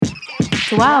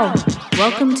Wow,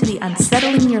 welcome to the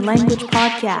Unsettling Your Language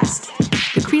podcast,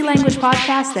 the Cree language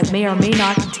podcast that may or may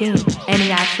not contain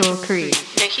any actual Cree.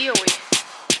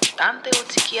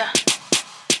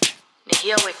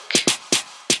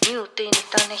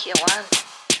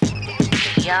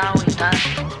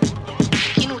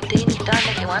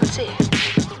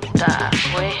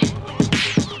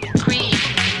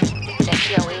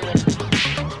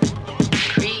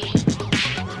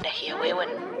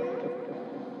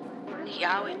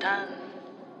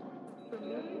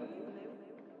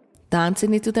 Taansin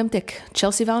nitutemtek,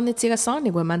 Chelsea valnit sirasan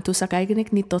ni mantu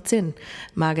sakaigenik nitotsin,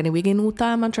 maganewigin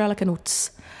uta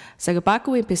mantralakanuts.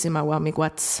 Sagapaku impisima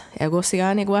wamigwats, ego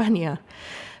sianiguania.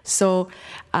 So,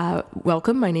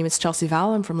 welcome. My name is Chelsea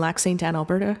Val. I'm from Lac St. Anne,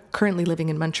 Alberta, currently living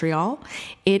in Montreal.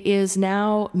 It is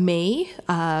now May,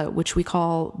 which we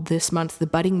call this month the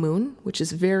budding moon, which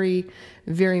is very,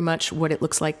 very much what it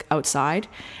looks like outside.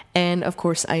 And of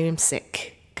course, I am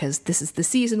sick, because this is the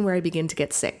season where I begin to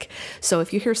get sick. So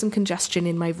if you hear some congestion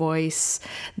in my voice,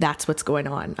 that's what's going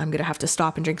on. I'm going to have to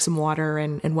stop and drink some water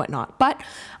and whatnot. But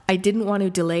I didn't want to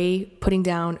delay putting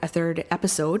down a third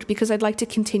episode because I'd like to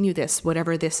continue this,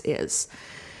 whatever this is.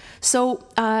 So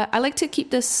I like to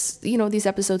keep this, these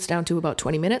episodes down to about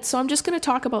 20 minutes. So I'm just going to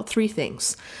talk about three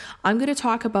things. I'm going to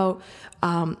talk about,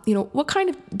 what kind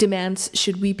of demands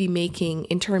should we be making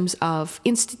in terms of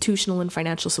institutional and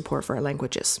financial support for our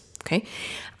languages. Okay.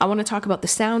 I want to talk about the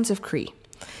sounds of Cree.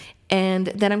 And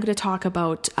then I'm going to talk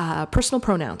about personal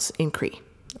pronouns in Cree.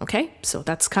 Okay. So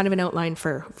that's kind of an outline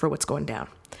for what's going down.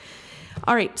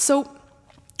 All right. So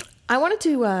I wanted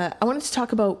to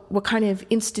talk about what kind of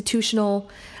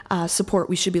institutional support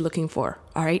we should be looking for.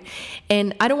 All right.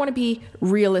 And I don't want to be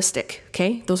realistic.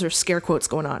 Okay. Those are scare quotes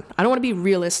going on. I don't want to be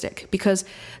realistic because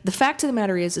the fact of the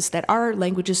matter is that our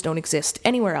languages don't exist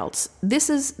anywhere else. This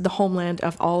is the homeland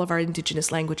of all of our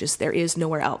Indigenous languages. There is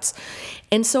nowhere else.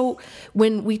 And so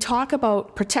when we talk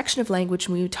about protection of language,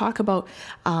 when we talk about,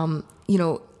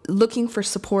 looking for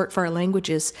support for our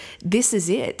languages, this is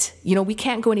it. We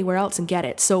can't go anywhere else and get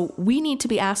it. So we need to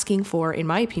be asking for, in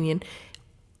my opinion,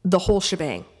 the whole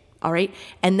shebang. All right.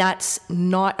 And that's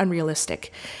not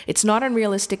unrealistic. It's not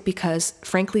unrealistic because,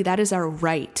 frankly, that is our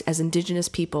right as Indigenous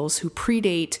peoples who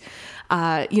predate,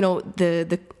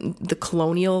 the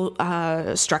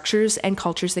colonial structures and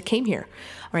cultures that came here.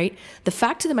 Right. The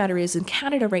fact of the matter is, in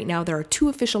Canada right now, there are two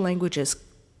official languages,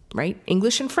 right?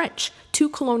 English and French, two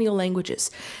colonial languages.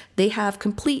 They have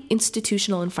complete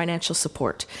institutional and financial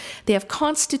support. They have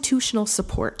constitutional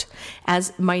support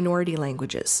as minority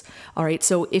languages. All right.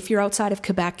 So if you're outside of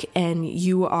Quebec and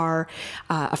you are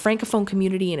a Francophone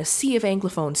community in a sea of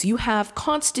Anglophones, you have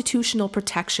constitutional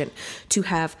protection to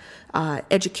have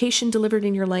education delivered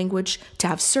in your language, to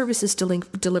have services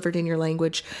delivered in your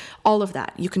language, all of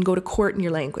that. You can go to court in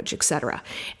your language, etc.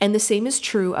 And the same is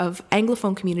true of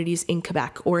Anglophone communities in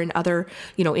Quebec or in other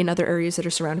areas that are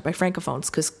surrounded by Francophones,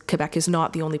 because Quebec is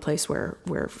not the only place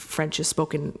where French is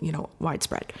spoken,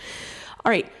 widespread.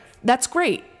 All right, that's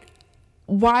great.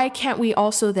 Why can't we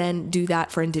also then do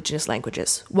that for Indigenous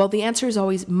languages? Well, the answer is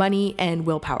always money and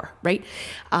willpower, right?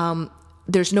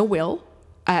 There's no will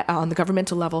on the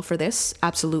governmental level for this,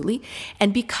 absolutely.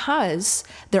 And because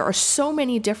there are so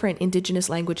many different Indigenous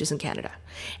languages in Canada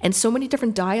and so many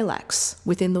different dialects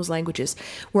within those languages,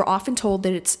 we're often told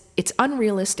that it's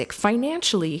unrealistic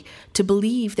financially to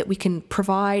believe that we can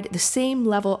provide the same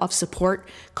level of support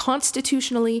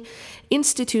constitutionally,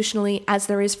 institutionally, as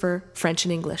there is for French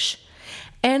and English.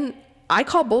 And I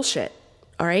call bullshit.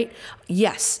 All right.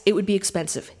 Yes, it would be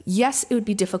expensive. Yes, it would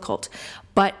be difficult.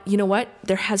 But you know what?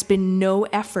 There has been no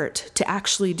effort to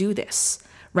actually do this,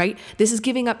 right? This is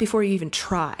giving up before you even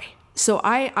try. So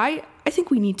I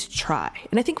think we need to try,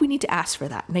 and I think we need to ask for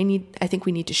that. And I think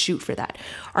we need to shoot for that.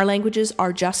 Our languages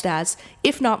are just as,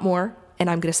 if not more, and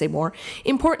I'm going to say more,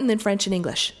 important than French and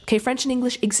English. Okay, French and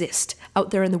English exist out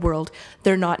there in the world.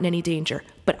 They're not in any danger,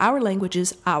 but our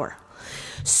languages are.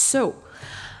 So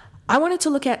I wanted to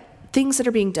look at things that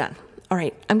are being done. All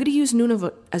right, I'm going to use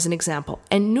Nunavut as an example.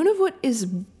 And Nunavut is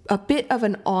a bit of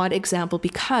an odd example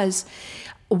because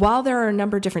while there are a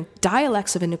number of different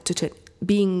dialects of Inuktitut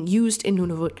being used in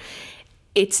Nunavut,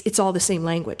 it's all the same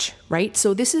language, right?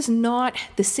 So this is not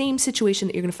the same situation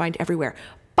that you're going to find everywhere.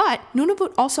 But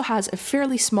Nunavut also has a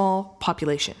fairly small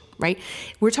population, right?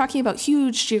 We're talking about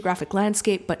huge geographic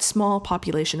landscape, but small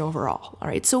population overall. All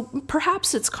right, so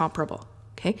perhaps it's comparable,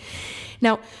 okay?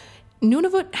 Now,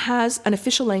 Nunavut has an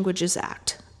Official Languages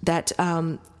Act that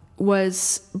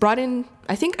was brought in,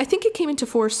 I think it came into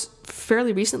force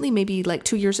fairly recently, maybe like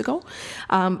 2 years ago,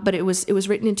 but it was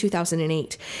written in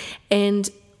 2008.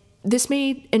 And this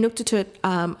made Inuktitut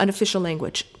an official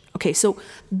language. Okay, so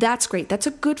that's great. That's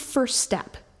a good first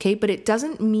step. Okay, but it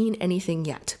doesn't mean anything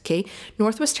yet. Okay,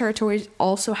 Northwest Territories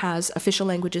also has official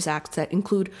languages acts that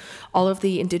include all of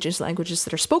the Indigenous languages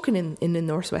that are spoken in the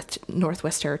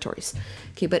Northwest Territories.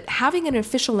 Okay, but having an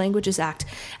official languages act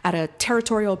at a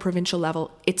territorial provincial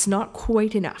level, it's not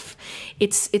quite enough.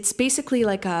 It's basically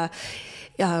like a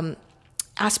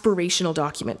aspirational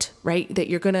document, right? That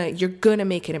you're gonna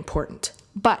make it important.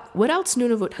 But what else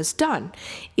Nunavut has done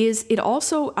is it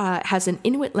also has an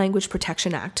Inuit Language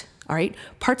Protection Act. All right,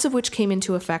 parts of which came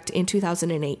into effect in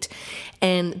 2008,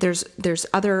 and there's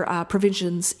other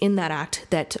provisions in that act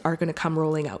that are going to come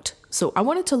rolling out. So I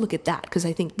wanted to look at that because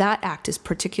I think that act is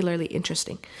particularly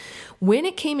interesting. When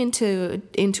it came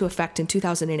into effect in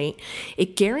 2008,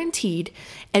 it guaranteed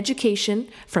education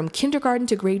from kindergarten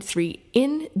to grade 3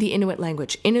 in the Inuit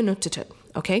language, in Inuktitut.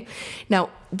 Okay, now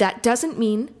that doesn't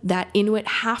mean that Inuit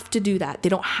have to do that. They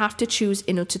don't have to choose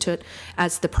Inuktitut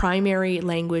as the primary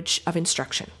language of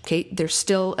instruction. Okay, they're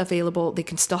still available. They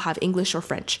can still have English or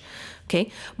French.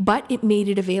 Okay, but it made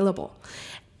it available.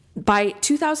 By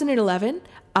 2011,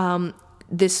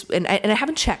 this and I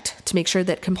haven't checked to make sure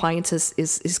that compliance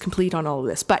is complete on all of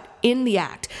this, but in the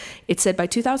act, it said by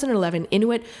 2011,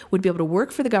 Inuit would be able to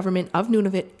work for the government of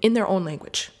Nunavut in their own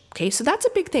language. Okay, so that's a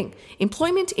big thing.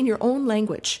 Employment in your own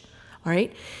language. All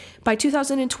right. By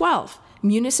 2012,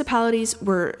 municipalities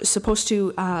were supposed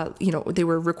to, they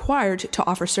were required to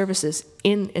offer services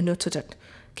in Inuktitut.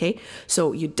 Okay,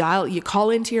 so you call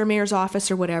into your mayor's office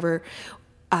or whatever.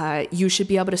 You should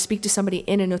be able to speak to somebody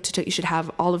in Inuktitut. You should have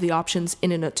all of the options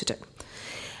in Inuktitut.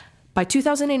 By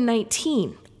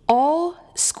 2019,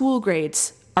 all school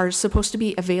grades are supposed to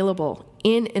be available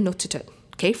in Inuktitut.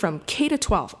 Okay, from K to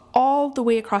 12, all the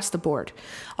way across the board.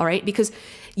 All right, because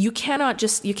you can't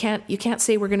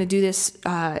say we're going to do this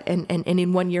and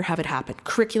in 1 year have it happen.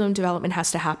 Curriculum development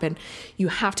has to happen. You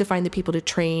have to find the people to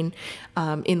train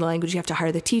in the language. You have to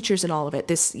hire the teachers and all of it.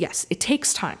 Yes, it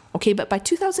takes time. Okay, but by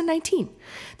 2019,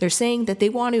 they're saying that they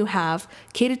want to have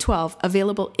K to 12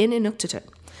 available in Inuktitut.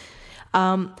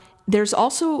 There's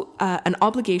also an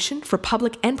obligation for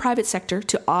public and private sector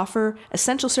to offer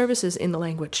essential services in the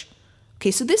language. Okay,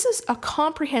 so this is a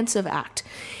comprehensive act.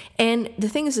 And the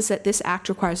thing is that this act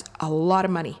requires a lot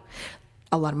of money,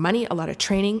 a lot of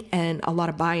training, and a lot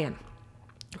of buy-in,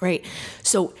 right?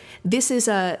 So this is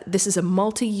a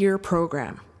multi-year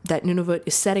program that Nunavut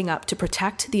is setting up to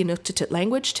protect the Inuktitut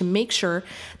language, to make sure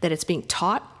that it's being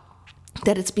taught,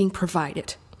 that it's being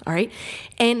provided. All right.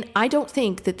 And I don't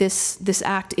think that this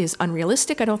act is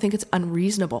unrealistic. I don't think it's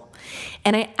unreasonable.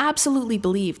 And I absolutely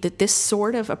believe that this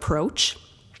sort of approach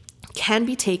can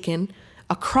be taken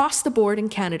across the board in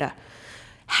Canada.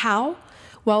 How?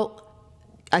 Well,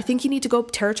 I think you need to go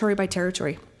territory by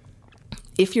territory.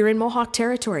 If you're in Mohawk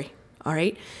territory, all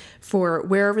right, for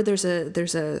wherever there's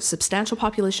a substantial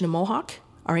population of Mohawk,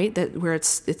 all right, where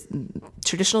it's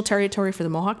traditional territory for the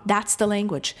Mohawk, that's the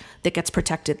language that gets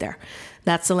protected there.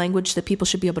 That's the language that people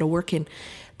should be able to work in.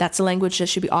 That's the language that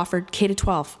should be offered K to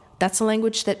 12. That's the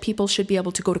language that people should be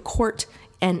able to go to court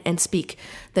and speak,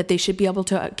 that they should be able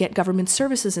to get government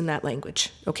services in that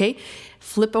language, okay?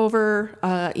 Flip over,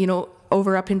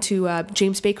 over up into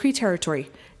James Bay Cree territory,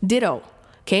 ditto,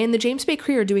 okay? And the James Bay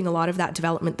Cree are doing a lot of that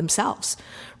development themselves,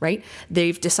 right?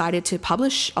 They've decided to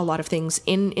publish a lot of things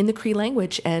in the Cree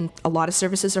language, and a lot of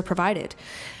services are provided.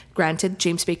 Granted,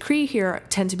 James Bay Cree here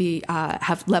tend to be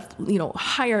have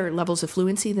higher levels of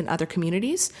fluency than other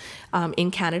communities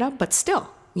in Canada, but still,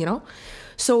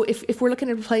 So if we're looking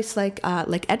at a place like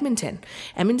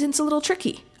Edmonton's a little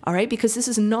tricky, all right, because this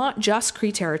is not just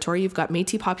Cree territory. You've got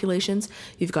Métis populations,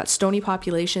 you've got Stoney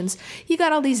populations, you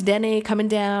got all these Dene coming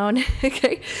down,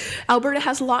 okay? Alberta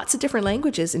has lots of different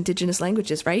languages, Indigenous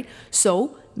languages, right?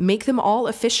 So make them all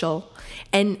official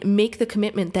and make the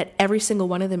commitment that every single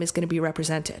one of them is going to be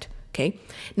represented. Okay.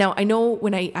 Now, I know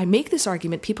when I make this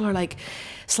argument, people are like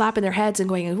slapping their heads and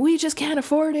going, we just can't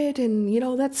afford it. And,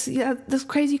 that's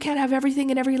crazy. You can't have everything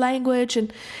in every language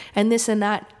and this and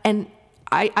that. And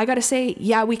I got to say,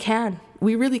 yeah, we can.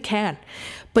 We really can.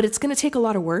 But it's going to take a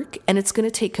lot of work, and it's going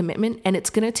to take commitment, and it's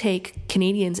going to take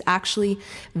Canadians actually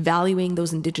valuing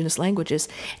those Indigenous languages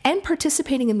and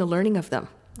participating in the learning of them.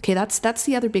 Okay, that's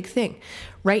the other big thing.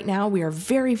 Right now, we are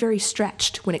very, very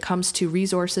stretched when it comes to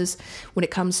resources, when it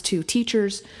comes to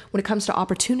teachers, when it comes to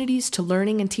opportunities to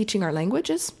learning and teaching our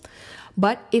languages.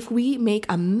 But if we make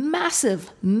a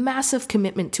massive, massive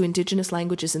commitment to Indigenous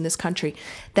languages in this country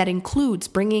that includes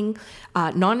bringing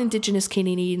non-Indigenous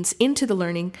Canadians into the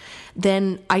learning,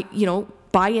 then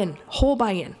buy-in, whole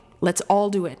buy-in. Let's all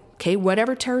do it. Okay,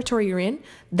 whatever territory you're in,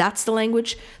 that's the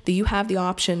language that you have the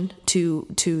option to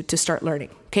start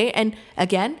learning. Okay. And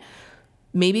again,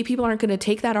 maybe people aren't going to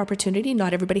take that opportunity.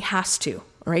 Not everybody has to,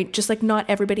 all right? Just like not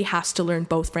everybody has to learn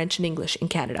both French and English in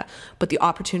Canada, but the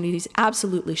opportunities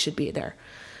absolutely should be there.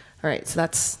 All right. So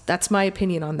that's my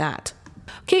opinion on that.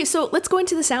 Okay. So let's go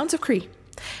into the sounds of Cree.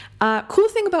 Cool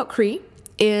thing about Cree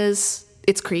is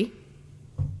it's Cree.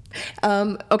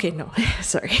 Okay, no,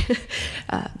 sorry.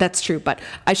 That's true, but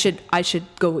I should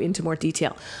go into more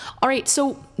detail. All right,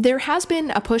 so there has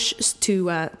been a push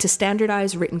to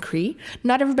standardize written Cree.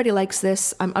 Not everybody likes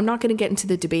this. I'm not going to get into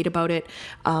the debate about it.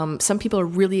 Some people are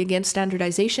really against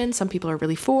standardization. Some people are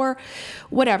really for.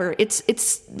 Whatever.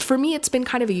 It's for me, it's been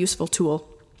kind of a useful tool.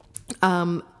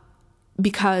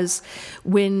 Because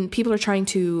when people are trying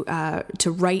to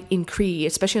write in Cree,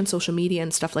 especially on social media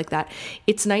and stuff like that,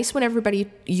 it's nice when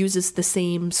everybody uses the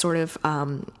same sort of,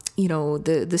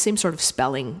 the same sort of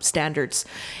spelling standards.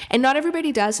 And not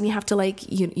everybody does, and you have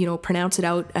to pronounce it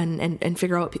out and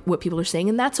figure out what people are saying,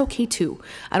 and that's okay too.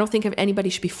 I don't think anybody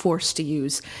should be forced to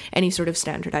use any sort of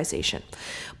standardization.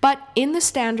 But in the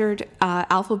standard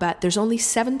alphabet, there's only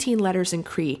 17 letters in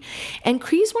Cree. And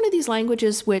Cree is one of these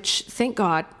languages which, thank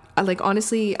God,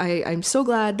 honestly, I'm so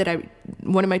glad that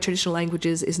one of my traditional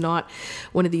languages is not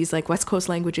one of these like West Coast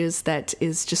languages that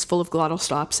is just full of glottal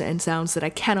stops and sounds that I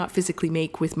cannot physically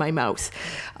make with my mouth.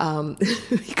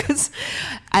 Because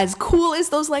as cool as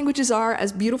those languages are,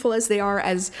 as beautiful as they are,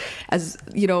 as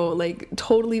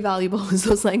totally valuable as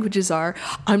those languages are,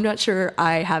 I'm not sure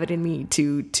I have it in me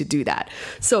to do that.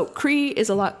 So Cree is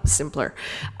a lot simpler.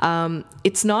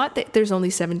 It's not that there's only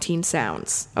 17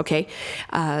 sounds, okay?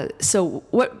 So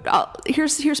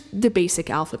here's the basic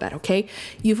alphabet, okay?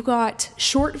 You've got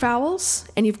short vowels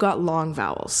and you've got long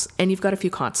vowels and you've got a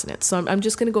few consonants. So I'm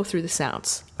just going to go through the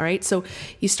sounds, all right? So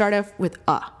you start off with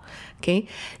okay?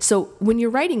 So when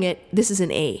you're writing it, this is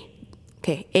an A,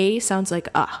 okay? A sounds like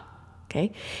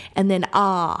okay? And then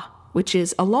which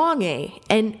is a long A.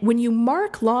 And when you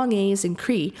mark long A's in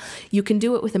Cree, you can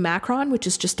do it with a macron, which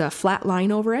is just a flat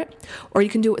line over it, or you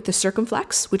can do it with the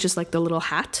circumflex, which is like the little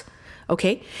hat,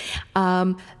 okay?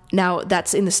 Now,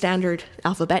 that's in the standard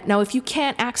alphabet. Now, if you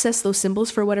can't access those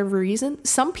symbols for whatever reason,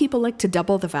 some people like to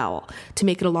double the vowel to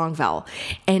make it a long vowel.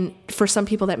 And for some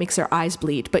people, that makes their eyes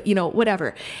bleed, but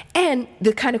whatever. And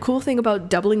the kind of cool thing about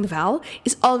doubling the vowel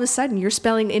is all of a sudden you're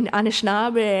spelling in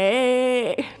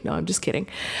Anishinaabe. No, I'm just kidding.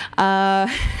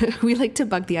 We like to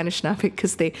bug the Anishinaabe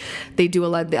because they do a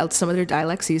lot, some of their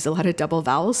dialects use a lot of double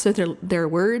vowels, so their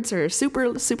words are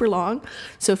super, super long.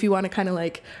 So if you want to kind of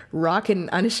like rock an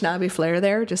Anishinaabe flair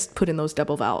there, just put in those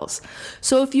double vowels.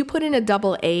 So if you put in a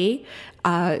double A,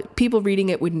 people reading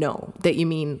it would know that you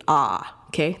mean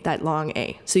okay, that long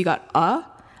A. So you got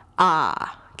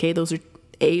okay, those are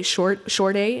A,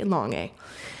 short A and long A.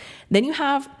 Then you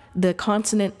have the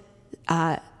consonant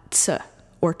ts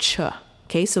or ch,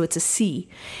 okay, so it's a C.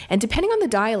 And depending on the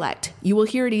dialect, you will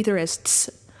hear it either as ts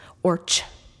or ch,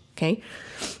 okay?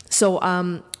 So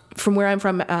from where I'm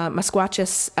from,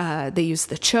 Musquatchus, they use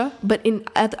the ch, but in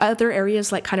other areas,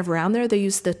 like kind of around there, they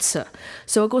use the ts.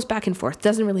 So it goes back and forth.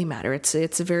 Doesn't really matter. It's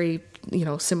a very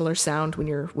similar sound when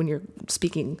you're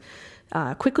speaking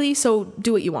quickly. So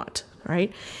do what you want. All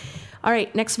right. All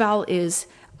right. Next vowel is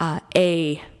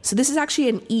A. So this is actually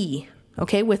an E.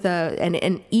 Okay.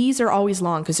 And E's are always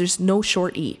long because there's no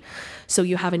short E. So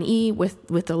you have an E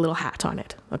with a little hat on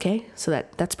it. Okay. So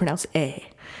that's pronounced A.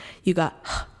 You got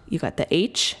the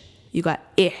H, you got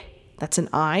I, that's an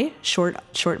I, short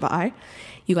I.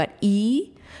 You got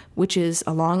E, which is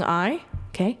a long I,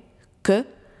 okay? K,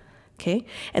 okay?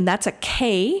 And that's a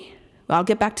K. Well, I'll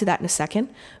get back to that in a second.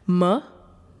 M,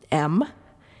 M,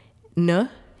 N,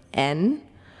 N,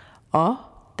 O,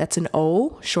 that's an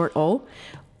O, short O.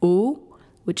 U,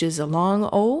 which is a long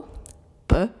O.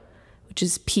 B, which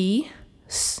is P,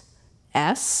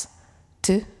 S,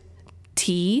 T,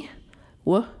 T,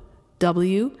 W,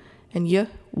 W, and Y,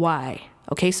 Y.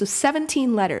 Okay, so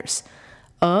 17 letters.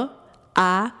 A,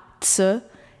 T,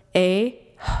 E,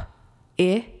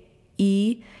 H,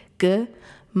 I, G,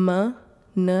 M,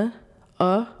 N,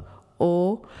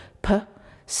 O, P,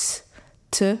 S,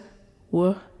 T,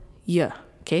 W, Y.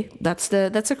 Okay, that's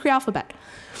a Cree alphabet.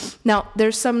 Now,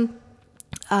 there's some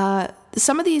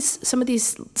of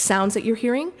these sounds that you're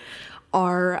hearing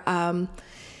are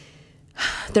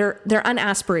they're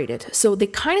unaspirated. So they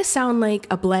kind of sound like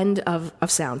a blend of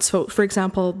sounds. So for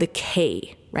example, the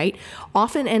K, right,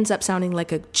 often ends up sounding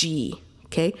like a G.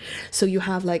 Okay. So you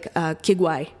have like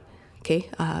kigwai. Okay.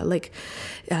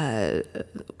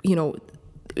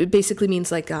 It basically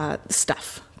means like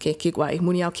stuff. Okay. Kigwai,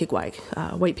 muniao kigwai,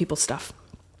 white people stuff.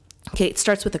 Okay. It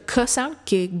starts with a K sound,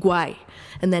 kigwai.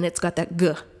 And then it's got that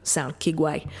G sound,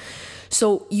 kigwai.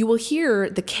 So you will hear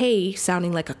the K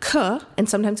sounding like a K, and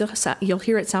sometimes you'll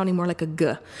hear it sounding more like a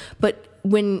G. But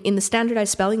when in the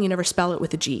standardized spelling, you never spell it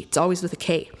with a G. It's always with a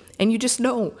K. And you just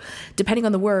know, depending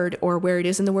on the word or where it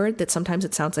is in the word, that sometimes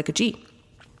it sounds like a G.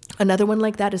 Another one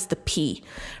like that is the P,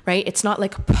 right? It's not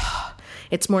like P,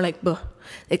 it's more like B.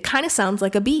 It kind of sounds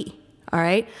like a B, all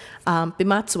right?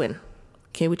 Bimatsuin,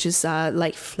 okay, which is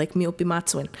life, like mio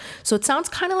bimatsuin. So it sounds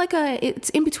kind of like it's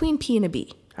in between P and a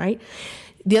B, all right?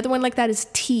 The other one like that is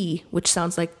T, which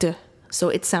sounds like D. So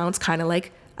it sounds kind of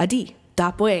like a D,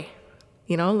 dapwe,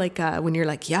 you know, like when you're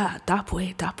like, yeah,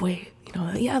 dapwe, you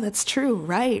know, yeah, that's true,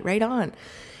 right on.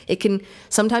 It can,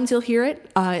 sometimes you'll hear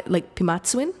it like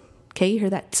pimatsuin, okay, you hear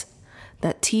that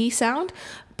T sound,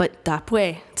 but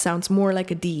dapwe sounds more like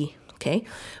a D, okay?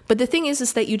 But the thing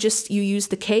is that you use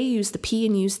the K, use the P,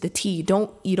 and use the T. You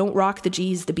don't rock the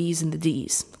G's, the B's, and the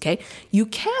D's, okay? You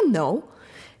can, though,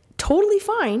 totally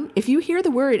fine if you hear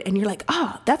the word and you're like,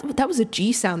 that was a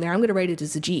G sound there, I'm going to write it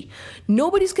as a G.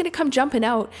 Nobody's going to come jumping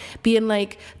out being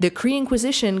like the Cree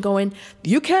Inquisition going,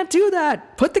 you can't do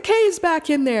that, put the K's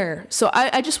back in there. So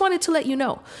I just wanted to let you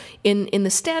know, in the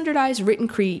standardized written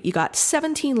Cree, you got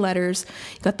 17 letters,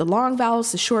 you got the long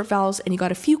vowels, the short vowels, and you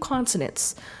got a few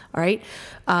consonants, all right?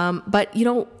 But, you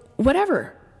know,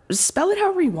 whatever, spell it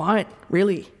however you want,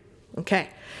 really. Okay.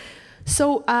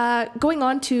 So going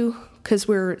on to, because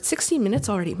we're 16 minutes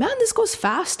already. Man, this goes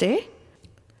fast, eh?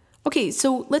 Okay,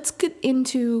 so let's get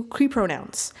into Cree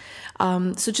pronouns.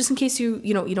 So just in case you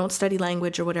don't study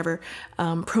language or whatever,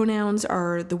 pronouns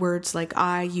are the words like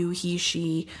I, you, he,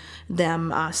 she,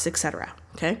 them, us, etc.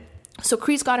 Okay? So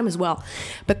Cree's got them as well.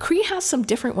 But Cree has some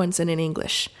different ones than in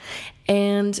English.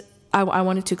 And I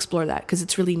wanted to explore that because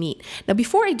it's really neat. Now,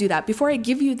 before I do that, before I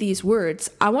give you these words,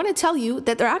 I want to tell you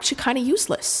that they're actually kind of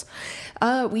useless.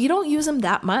 You don't use them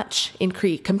that much in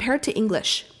Cree compared to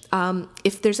English.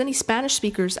 If there's any Spanish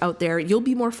speakers out there, you'll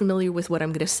be more familiar with what I'm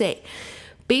going to say.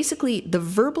 Basically, the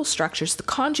verbal structures, the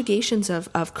conjugations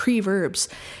of Cree verbs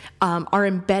are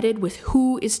embedded with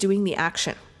who is doing the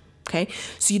action. Okay,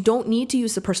 so you don't need to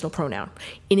use the personal pronoun.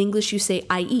 In English, you say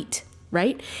I eat.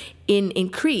 Right? In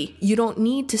Cree, you don't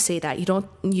need to say that. You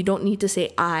don't need to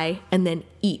say I and then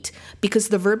eat, because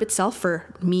the verb itself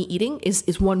for me eating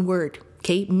is one word.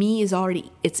 Okay, me is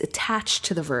it's attached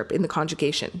to the verb in the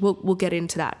conjugation. We'll get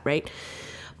into that, right?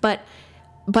 But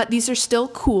these are still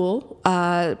cool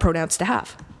pronouns to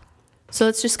have. So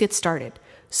let's just get started.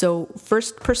 So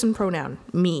first person pronoun,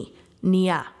 me,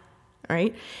 nia,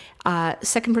 right?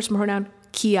 Second person pronoun,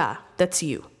 kia, that's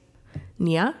you.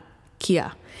 Nia,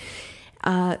 kia.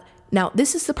 Now,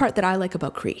 this is the part that I like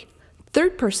about Cree.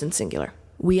 Third person singular,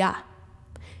 wea.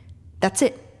 That's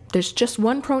it. There's just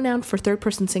one pronoun for third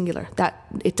person singular. That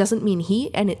it doesn't mean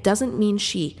he and it doesn't mean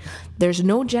she. There's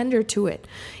no gender to it.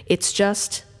 It's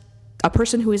just a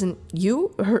person who isn't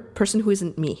you, or a person who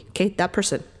isn't me. Okay, that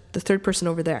person, the third person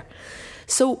over there.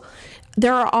 So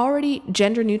there are already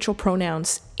gender neutral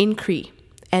pronouns in Cree.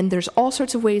 And there's all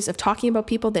sorts of ways of talking about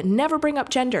people that never bring up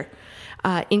gender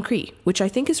in Cree, which I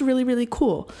think is really, really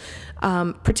cool,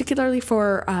 particularly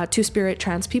for two-spirit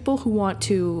trans people who want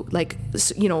to,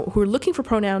 who are looking for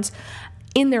pronouns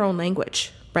in their own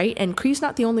language, right? And Cree's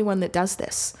not the only one that does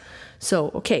this.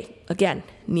 So, okay, again,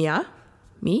 nia,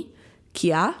 me,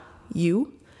 kia,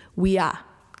 you, wea,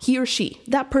 he or she,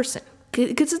 that person.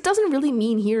 Because it doesn't really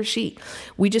mean he or she.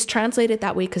 We just translate it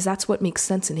that way because that's what makes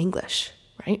sense in English,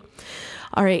 right?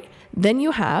 All right, then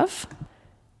you have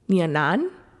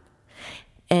nianan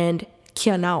and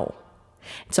kianao.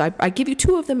 So I give you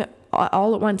two of them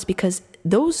all at once because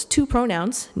those two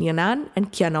pronouns, nianan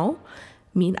and kianao,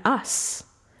 mean us.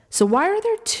 So why are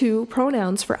there two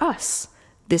pronouns for us?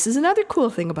 This is another cool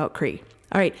thing about Cree.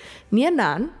 All right,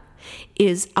 nianan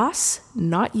is us,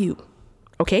 not you.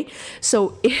 Okay,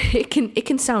 so it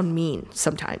can sound mean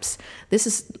sometimes. This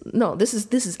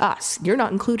is us. You're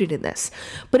not included in this,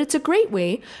 but it's a great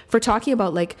way for talking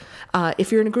about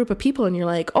if you're in a group of people and you're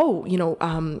like,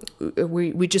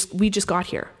 we just got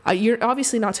here. You're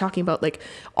obviously not talking about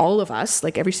all of us,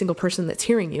 every single person that's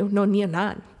hearing you. No,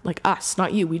 nianan, us,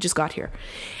 not you. We just got here,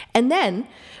 and then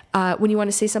when you want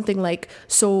to say something like,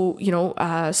 so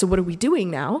what are we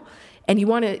doing now? And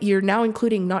you're now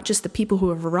including not just the people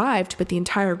who have arrived, but the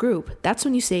entire group. That's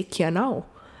when you say kianao,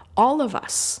 all of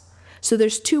us. So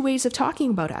there's two ways of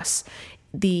talking about us.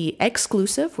 The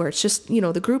exclusive, where it's just,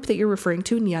 the group that you're referring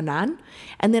to, nianan,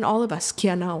 and then all of us,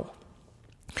 kianao.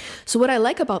 So what I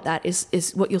like about that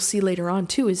is what you'll see later on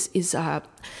too, is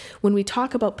when we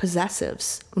talk about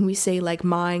possessives, when we say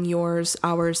mine, yours,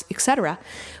 ours, etc.,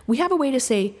 we have a way to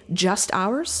say just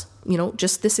ours,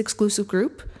 just this exclusive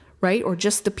group, right? Or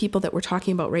just the people that we're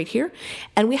talking about right here.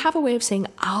 And we have a way of saying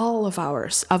all of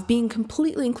ours, of being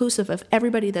completely inclusive of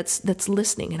everybody that's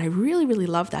listening. And I really, really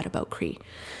love that about Cree.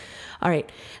 All right.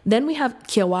 Then we have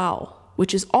kiawao,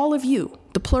 which is all of you,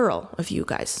 the plural of you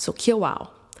guys. So kiawao.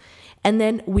 And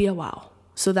then wiawao.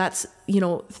 So that's,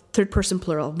 third person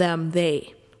plural, them,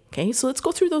 they. Okay. So let's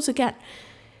go through those again.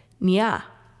 Nia,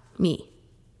 me.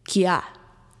 Kia,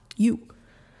 you.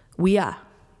 Wia,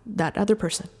 that other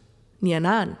person.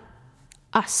 Nianan,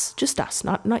 us, just us,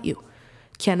 not you.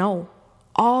 Kiano,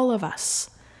 all of us.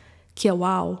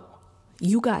 Kiawao,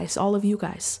 you guys, all of you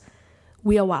guys.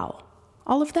 Wiawao,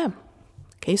 all of them.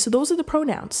 Okay, so those are the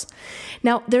pronouns.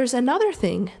 Now, there's another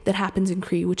thing that happens in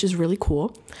Cree, which is really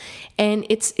cool. And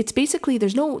it's basically,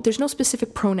 there's no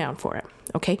specific pronoun for it,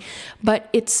 okay? But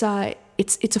it's a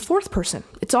fourth person.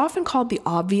 It's often called the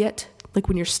obviate. Like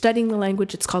when you're studying the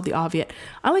language, it's called the obviate.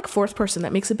 I like fourth person.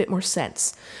 That makes a bit more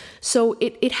sense. So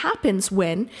it happens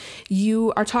when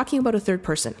you are talking about a third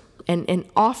person. And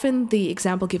often the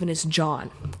example given is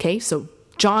John. Okay, so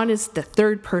John is the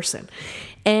third person.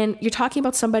 And you're talking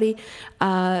about somebody,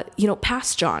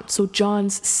 past John. So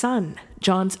John's son,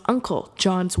 John's uncle,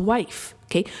 John's wife.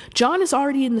 Okay, John is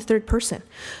already in the third person.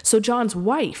 So John's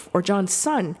wife or John's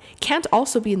son can't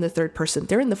also be in the third person.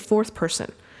 They're in the fourth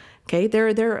person. Okay,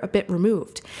 they're a bit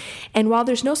removed. And while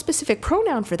there's no specific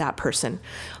pronoun for that person,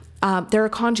 there are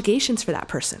conjugations for that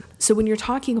person. So when you're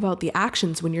talking about the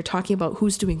actions, when you're talking about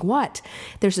who's doing what,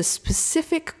 there's a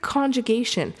specific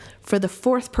conjugation for the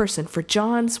fourth person, for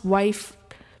John's wife,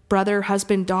 brother,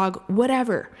 husband, dog,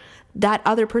 whatever, that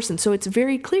other person. So it's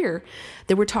very clear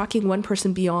that we're talking one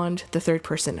person beyond the third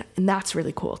person. And that's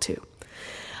really cool too.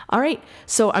 All right,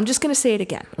 so I'm just going to say it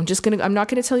again. I'm not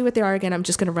going to tell you what they are again. I'm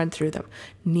just going to run through them.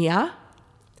 Nia,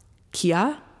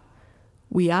 kia,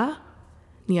 wia,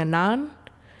 nianan,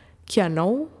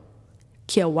 kiano,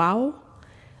 kiawao,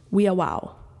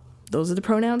 wiawao. Those are the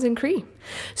pronouns in Cree.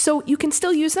 So you can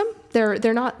still use them.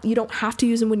 They're not, you don't have to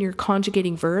use them when you're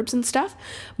conjugating verbs and stuff.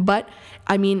 But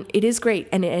I mean, it is great.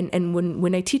 And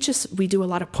when I teach this, we do a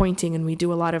lot of pointing and we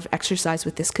do a lot of exercise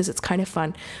with this because it's kind of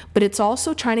fun. But it's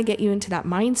also trying to get you into that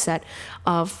mindset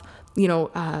of,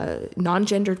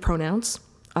 non-gendered pronouns,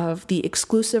 of the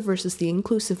exclusive versus the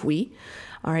inclusive we.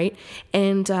 All right.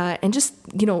 And just,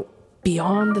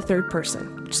 beyond the third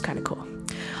person, which is kind of cool.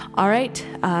 All right.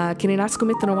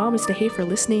 Kinenasco mitanoa, Mr. Hay, for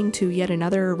listening to yet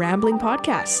another rambling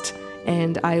podcast.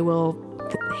 And I will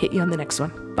hit you on the next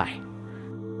one. Bye.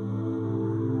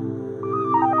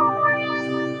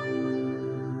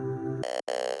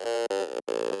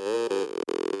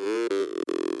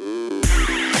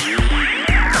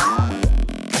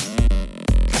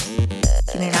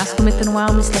 Kinenasco mitanoa,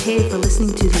 Mr. Hay, for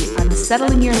listening to the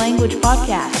Unsettling Your Language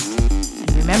podcast.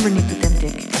 And remember,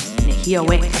 Niputemtik, Nehia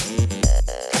we.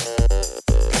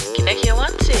 Kinehia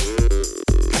wansi.